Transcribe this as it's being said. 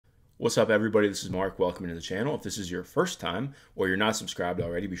What's up, everybody? This is Mark. Welcome to the channel. If this is your first time or you're not subscribed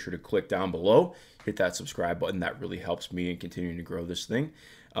already, be sure to click down below, hit that subscribe button. That really helps me in continuing to grow this thing.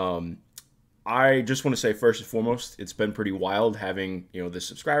 I just want to say first and foremost, it's been pretty wild having this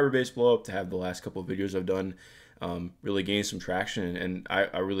subscriber base blow up, to have the last couple of videos I've done really gain some traction, and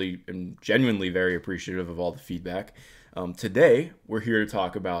I really am genuinely very appreciative of all the feedback. Today, we're here to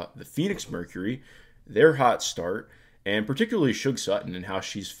talk about the Phoenix Mercury, their hot start, and particularly Sug Sutton and how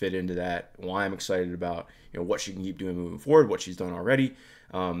she's fit into that, why I'm excited about what she can keep doing moving forward, what she's done already,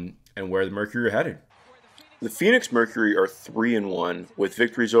 and where the Mercury are headed. The Phoenix Mercury are 3-1 with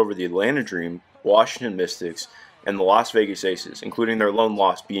victories over the Atlanta Dream, Washington Mystics, and the Las Vegas Aces, including their lone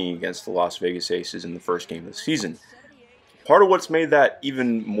loss being against the Las Vegas Aces in the first game of the season. Part of what's made that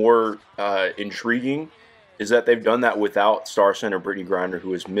even more intriguing is that they've done that without star center Brittany Griner,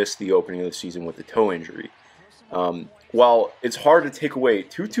 who has missed the opening of the season with a toe injury. While it's hard to take away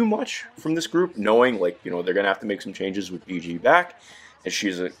too much from this group, knowing they're going to have to make some changes with BG back, and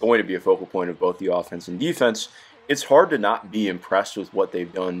she's going to be a focal point of both the offense and defense, it's hard to not be impressed with what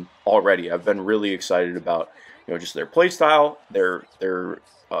they've done already. I've been really excited about just their play style, their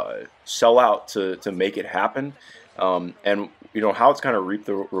sellout to make it happen, and how it's kind of reaped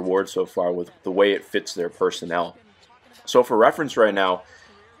the reward so far with the way it fits their personnel. So for reference right now,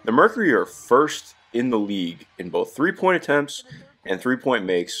 the Mercury are first in the league in both three-point attempts and three-point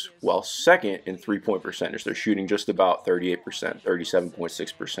makes, while second in three-point percentage. They're shooting just about 38%,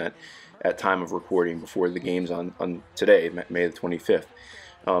 37.6% at time of recording before the games on today, May the 25th.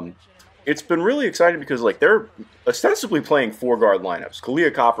 It's been really exciting because they're ostensibly playing four-guard lineups.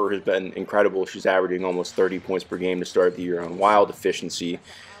 Kalia Copper has been incredible. She's averaging almost 30 points per game to start the year on wild efficiency.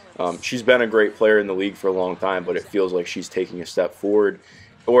 She's been a great player in the league for a long time, but it feels like she's taking a step forward,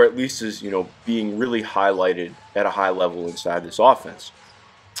 or at least is being really highlighted at a high level inside this offense.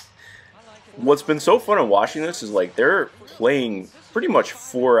 What's been so fun in watching this is they're playing pretty much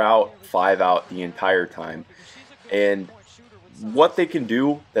 4 out, 5 out the entire time, and what they can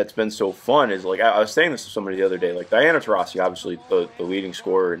do that's been so fun is I was saying this to somebody the other day, Diana Taurasi, obviously the leading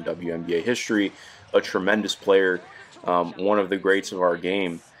scorer in WNBA history, a tremendous player, one of the greats of our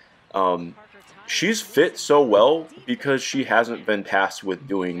game. She's fit so well because she hasn't been tasked with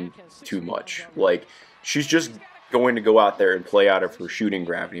doing too much. She's just going to go out there and play out of her shooting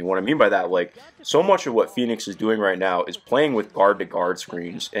gravity. What I mean by that, so much of what Phoenix is doing right now is playing with guard-to-guard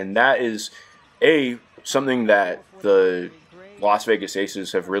screens, and that is, something that the Las Vegas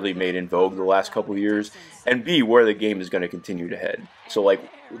Aces have really made in vogue the last couple of years, and B, where the game is going to continue to head. So,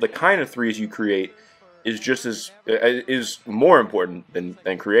 the kind of threes you create is just is more important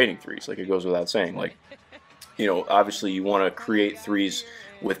than creating threes. It goes without saying. Obviously you want to create threes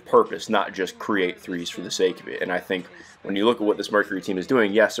with purpose, not just create threes for the sake of it. And I think when you look at what this Mercury team is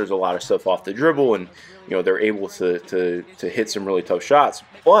doing, yes, there's a lot of stuff off the dribble, and they're able to hit some really tough shots,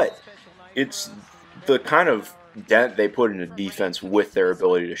 but it's the kind of dent they put into defense with their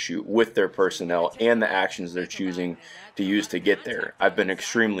ability to shoot, with their personnel, and the actions they're choosing to use to get there. I've been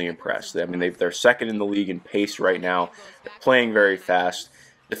extremely impressed. I mean, they're second in the league in pace right now. They're playing very fast.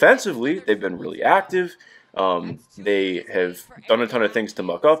 Defensively, they've been really active. They have done a ton of things to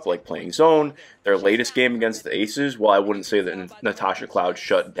muck up, like playing zone. Their latest game against the Aces, while I wouldn't say that Natasha Cloud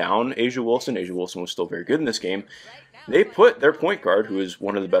shut down A'ja Wilson was still very good in this game. They put their point guard, who is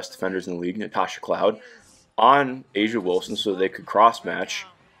one of the best defenders in the league, Natasha Cloud, on A'ja Wilson so they could cross-match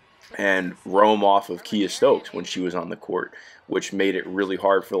and roam off of Kia Stokes when she was on the court, which made it really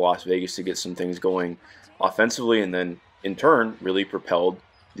hard for Las Vegas to get some things going offensively, and then, in turn, really propelled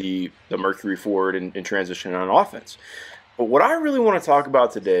the Mercury forward in transition on offense. But what I really want to talk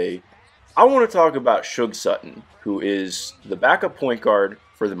about today, I want to talk about Sug Sutton, who is the backup point guard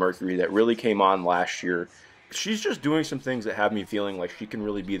for the Mercury that really came on last year. She's just doing some things that have me feeling like she can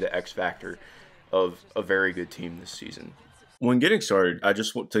really be the X factor of a very good team this season. When getting started, I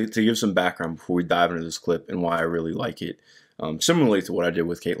just want to give some background before we dive into this clip and why I really like it. Similarly to what I did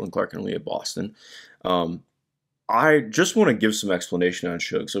with Caitlin Clark and Leah Boston, I just want to give some explanation on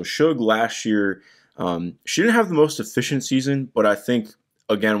Sug. So Sug last year, she didn't have the most efficient season, but I think,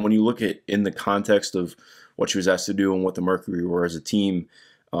 again, when you look at in the context of what she was asked to do and what the Mercury were as a team,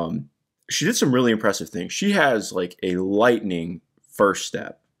 she did some really impressive things. She has a lightning first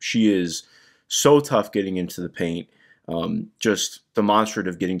step. She is so tough getting into the paint. Just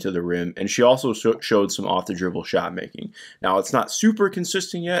demonstrative getting to the rim, and she also showed some off-the-dribble shot making. Now, it's not super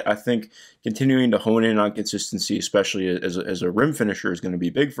consistent yet. I think continuing to hone in on consistency, especially as a rim finisher, is going to be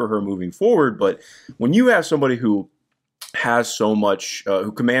big for her moving forward. But when you have somebody who has so much,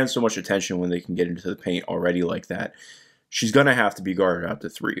 who commands so much attention when they can get into the paint already like that, she's going to have to be guarded out to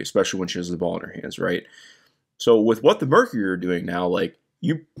 3, especially when she has the ball in her hands, right? So with what the Mercury are doing now, like,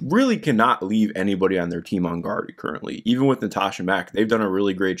 you really cannot leave anybody on their team unguarded currently. Even with Natasha Mack, they've done a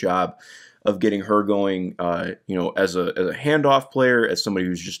really great job of getting her going, as a handoff player, as somebody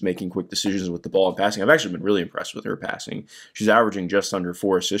who's just making quick decisions with the ball and passing. I've actually been really impressed with her passing. She's averaging just under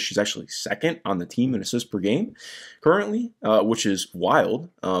 4 assists. She's actually second on the team in assists per game currently, which is wild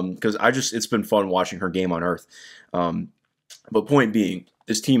because it's been fun watching her game on earth. But point being,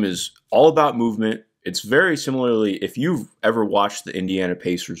 this team is all about movement. It's very similarly, if you've ever watched the Indiana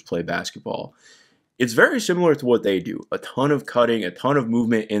Pacers play basketball, it's very similar to what they do. A ton of cutting, a ton of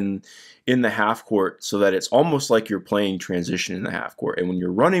movement in the half court, so that it's almost like you're playing transition in the half court. And when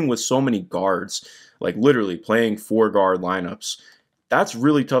you're running with so many guards, like literally playing 4-guard lineups, that's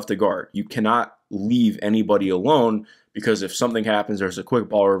really tough to guard. You cannot leave anybody alone, because if something happens, there's a quick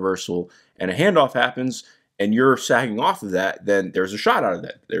ball reversal and a handoff happens, and you're sagging off of that, then there's a shot out of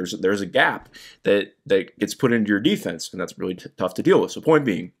that. There's a gap that gets put into your defense, and that's really tough to deal with. So point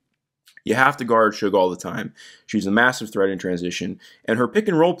being, you have to guard Sug all the time. She's a massive threat in transition, and her pick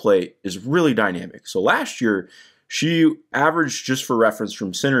and roll play is really dynamic. So last year, she averaged, just for reference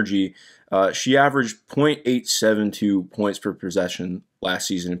from Synergy, she averaged 0.872 points per possession last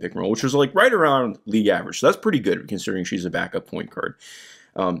season in pick and roll, which was like right around league average. So that's pretty good considering she's a backup point guard.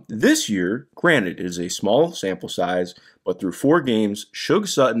 This year, granted, it is a small sample size, but through 4 games, Sug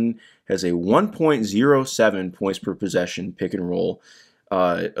Sutton has a 1.07 points per possession pick and roll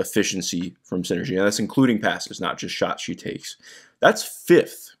efficiency from Synergy. And that's including passes, not just shots she takes. That's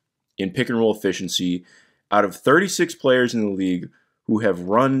 5th in pick and roll efficiency out of 36 players in the league who have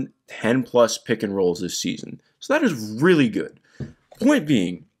run 10-plus pick and rolls this season. So that is really good. Point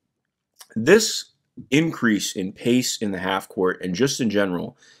being, this increase in pace in the half court and just in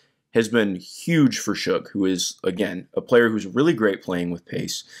general has been huge for Sug, who is, again, a player who's really great playing with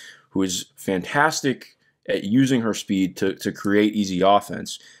pace, who is fantastic at using her speed to create easy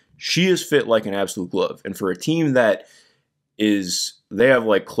offense. She is fit like an absolute glove. And for a team that they have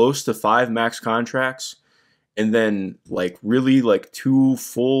like close to 5 max contracts, and then like really like 2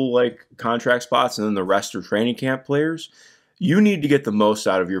 full like contract spots, and then the rest are training camp players, you need to get the most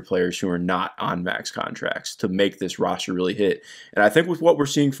out of your players who are not on max contracts to make this roster really hit. And I think with what we're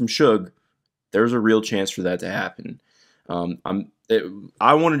seeing from Sug, there's a real chance for that to happen.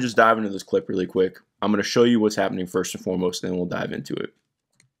 I want to just dive into this clip really quick. I'm going to show you what's happening first and foremost, and then we'll dive into it.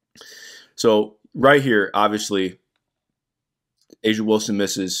 So right here, obviously, Asia Wilson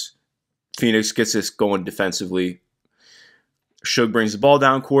misses. Phoenix gets this going defensively. Sug brings the ball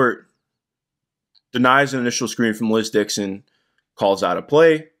down court, denies an initial screen from Liz Dixon, calls out a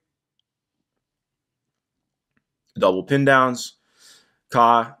play, double pin downs,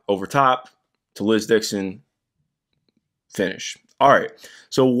 Ka over top to Liz Dixon, finish. All right,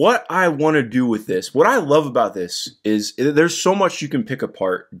 so what I want to do with this, what I love about this is there's so much you can pick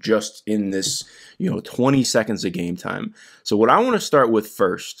apart just in this, 20 seconds of game time. So what I want to start with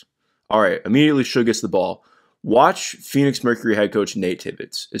first, all right, immediately Sug gets the ball. Watch Phoenix Mercury head coach Nate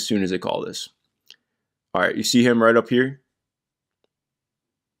Tibbetts as soon as they call this. All right, you see him right up here?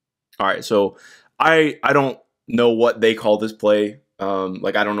 All right, so I don't know what they call this play.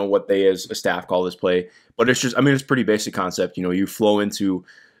 I don't know what they as a staff call this play, but it's just, it's pretty basic concept. You flow into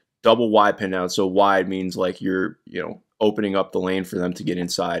double wide pin down. So wide means like you're, opening up the lane for them to get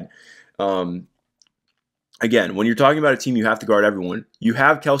inside. Again, when you're talking about a team, you have to guard everyone. You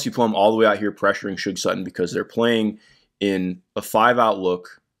have Kelsey Plum all the way out here pressuring Sug Sutton because they're playing in a 5-out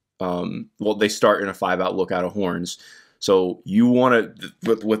look. They start in a 5-out look out of horns. So you want to,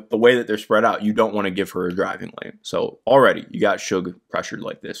 with the way that they're spread out, you don't want to give her a driving lane. So already you got Sug pressured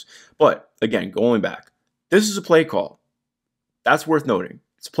like this. But again, going back, this is a play call. That's worth noting.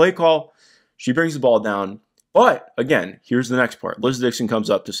 It's a play call. She brings the ball down. But again, here's the next part. Liz Dixon comes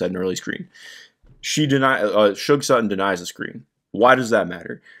up to set an early screen. Sug Sutton denies the screen. Why does that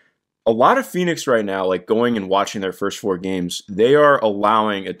matter? A lot of Phoenix right now, like going and watching their first 4 games, they are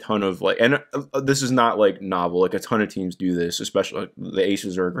allowing a ton of and this is not like novel, like a ton of teams do this, especially the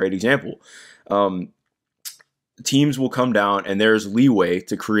Aces are a great example. Teams will come down and there's leeway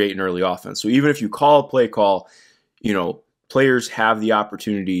to create an early offense. So even if you call a play call, players have the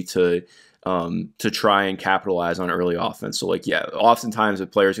opportunity to try and capitalize on early offense. So oftentimes a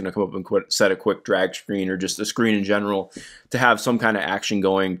player's going to come up and set a quick drag screen or just a screen in general to have some kind of action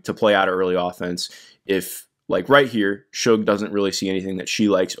going to play out of early offense. If like right here, Sug doesn't really see anything that she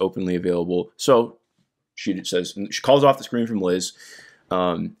likes openly available. So she calls off the screen from Liz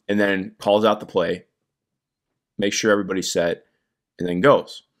and then calls out the play, makes sure everybody's set, and then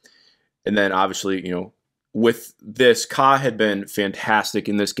goes. And then obviously, with this, Ka had been fantastic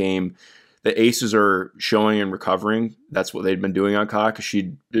in this game. The aces are showing and recovering. That's what they'd been doing on Ka,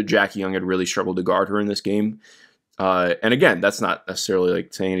 because Jackie Young had really struggled to guard her in this game. And again, that's not necessarily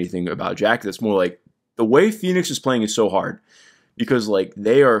like saying anything about Jackie. That's more like the way Phoenix is playing is so hard, because like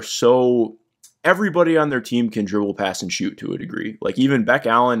they are so, everybody on their team can dribble, pass, and shoot to a degree. Like even Beck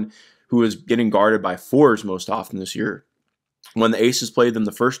Allen, who is getting guarded by fours most often this year, when the Aces played them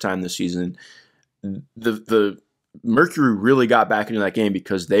the first time this season, the Mercury really got back into that game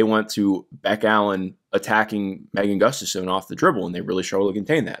because they went to Beck Allen attacking Megan Gustafson off the dribble, and they really struggled to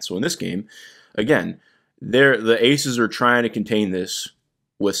contain that. So in this game, again, the Aces are trying to contain this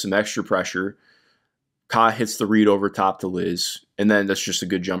with some extra pressure. Ka hits the read over top to Liz, and then that's just a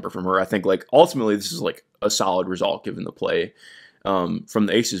good jumper from her. I think like ultimately this is like a solid result given the play from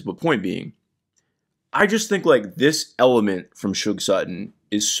the Aces. But point being, I just think like this element from Sug Sutton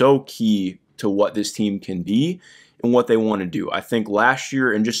is so key to what this team can be and what they want to do. I think last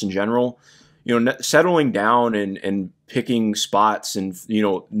year and just in general, you know, settling down and picking spots and, you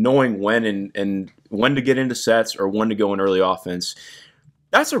know, knowing when and when to get into sets or when to go in early offense,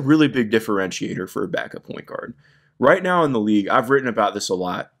 that's a really big differentiator for a backup point guard. Right now in the league, I've written about this a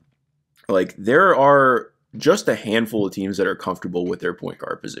lot. Like there are just a handful of teams that are comfortable with their point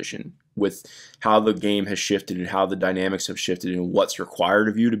guard position, with how the game has shifted and how the dynamics have shifted and what's required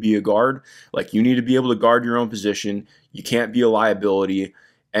of you to be a guard. Like you need to be able to guard your own position. You can't be a liability,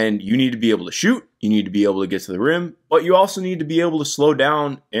 and you need to be able to shoot. You need to be able to get to the rim, but you also need to be able to slow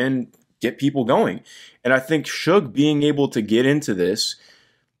down and get people going. And I think Sug being able to get into this,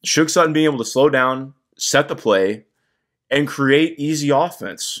 Sug Sutton being able to slow down, set the play, and create easy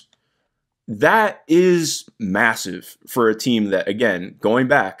offense, that is massive for a team that, again, going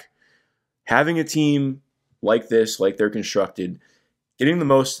back, having a team like this, like they're constructed, getting the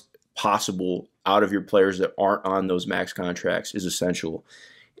most possible out of your players that aren't on those max contracts is essential.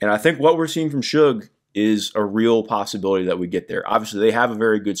 And I think what we're seeing from Sug is a real possibility that we get there. Obviously, they have a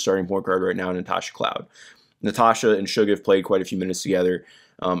very good starting point guard right now in Natasha Cloud. Natasha and Sug have played quite a few minutes together.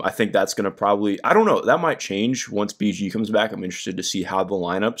 I think that's going to probably, I don't know, that might change once BG comes back. I'm interested to see how the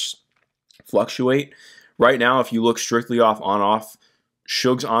lineups fluctuate. Right now, if you look strictly off on-off,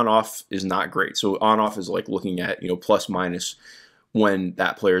 Sug's on-off is not great. So on-off is like looking at, you know, plus minus when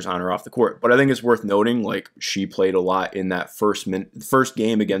that player's on or off the court. But I think it's worth noting, like she played a lot in that first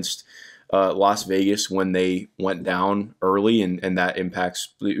game against Las Vegas when they went down early, and that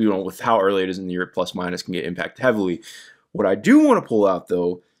impacts, you know, with how early it is in the year, plus minus can get impacted heavily. What I do want to pull out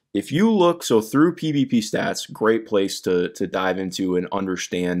though, if you look, so through PvP stats, great place to dive into and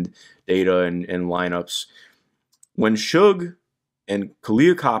understand data and lineups. When Sug and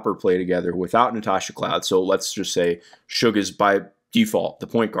Kalia Copper play together without Natasha Cloud, so let's just say Sug is by default the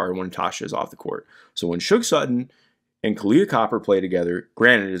point guard when Natasha is off the court. So when Sug Sutton and Kalia Copper play together,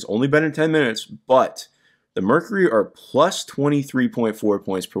 granted it's only been in 10 minutes, but the Mercury are plus 23.4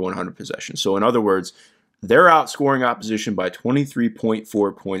 points per 100 possessions. So in other words, they're outscoring opposition by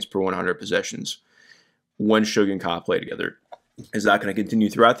 23.4 points per 100 possessions when Sug and Ka play together. Is that going to continue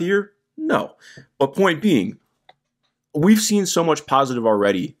throughout the year? No. But point being, we've seen so much positive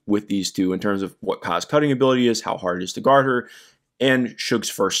already with these two in terms of what Ka's cutting ability is, how hard it is to guard her, and Sug's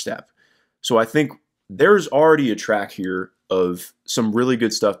first step. So I think there's already a track here of some really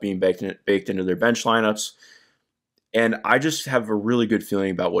good stuff being baked into their bench lineups. And I just have a really good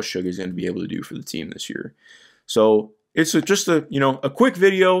feeling about what Sug is going to be able to do for the team this year. So it's just a, you know, a quick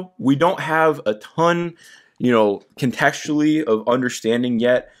video. We don't have a ton, you know, contextually of understanding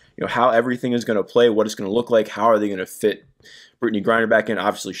yet, you know, how everything is going to play, what it's going to look like, how are they going to fit Brittany Griner back in.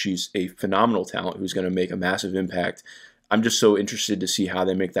 Obviously, she's a phenomenal talent who's going to make a massive impact. I'm just so interested to see how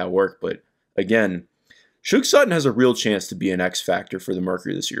they make that work. But again, Sug Sutton has a real chance to be an X factor for the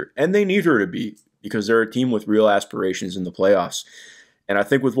Mercury this year, and they need her to be, because they're a team with real aspirations in the playoffs. And I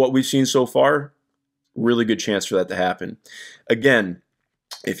think with what we've seen so far, really good chance for that to happen. Again,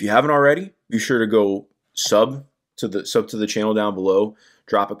 if you haven't already, be sure to go sub to the channel down below,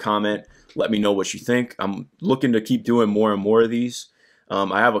 drop a comment, let me know what you think. I'm looking to keep doing more and more of these.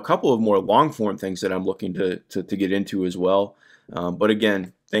 I have a couple of more long form things that I'm looking to get into as well. But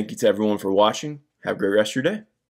again, thank you to everyone for watching. Have a great rest of your day.